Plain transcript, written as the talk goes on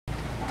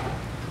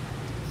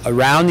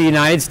around the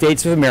United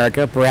States of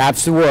America,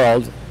 perhaps the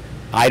world,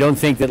 I don't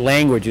think that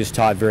language is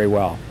taught very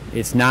well.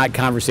 It's not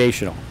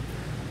conversational.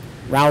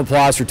 Round of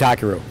applause for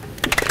Takeru.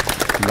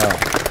 No.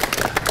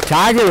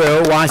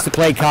 Takeru wants to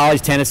play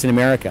college tennis in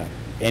America,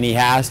 and he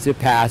has to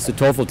pass the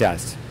TOEFL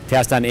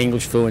test on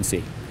English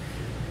fluency.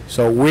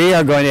 So we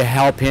are going to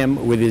help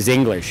him with his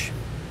English.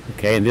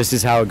 Okay, and this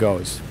is how it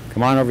goes.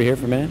 Come on over here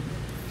for a minute.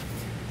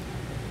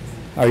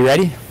 Are you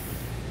ready?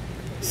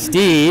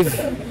 Steve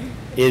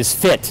is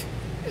fit.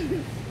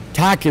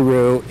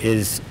 Takeru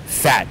is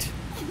fat.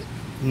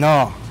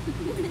 No,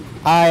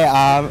 I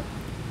am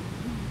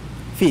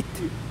fit.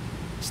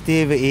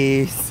 Steve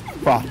is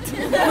fat.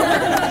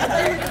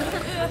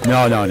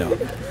 No.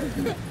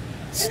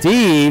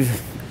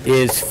 Steve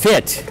is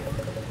fit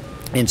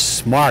and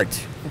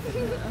smart.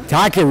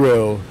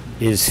 Takeru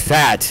is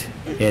fat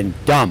and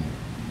dumb.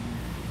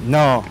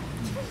 No,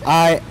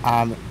 I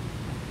am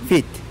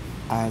fit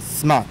and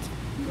smart.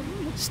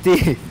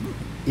 Steve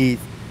is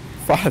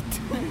fat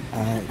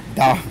and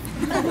dumb.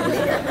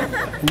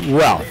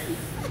 Well,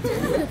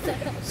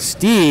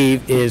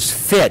 Steve is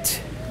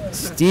fit,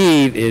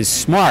 Steve is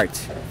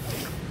smart,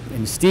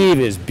 and Steve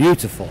is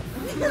beautiful.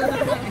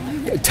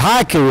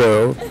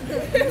 Takeru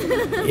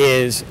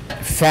is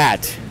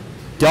fat,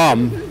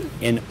 dumb,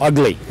 and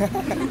ugly.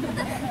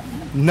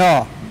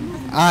 No,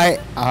 I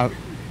am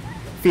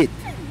fit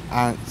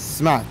and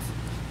smart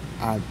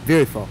and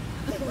beautiful.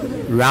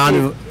 Round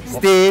of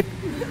Steve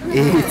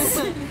is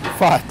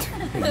fat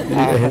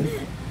and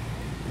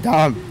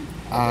dumb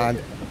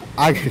and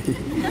ugly.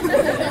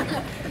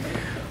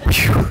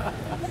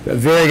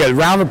 Very good.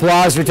 Round of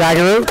applause for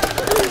Takeru.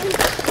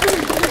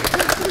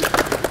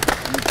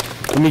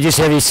 Let me just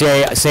have you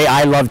say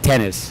I love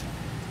tennis.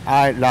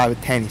 I love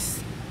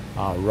tennis.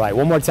 All right.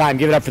 One more time.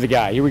 Give it up for the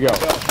guy. Here we go.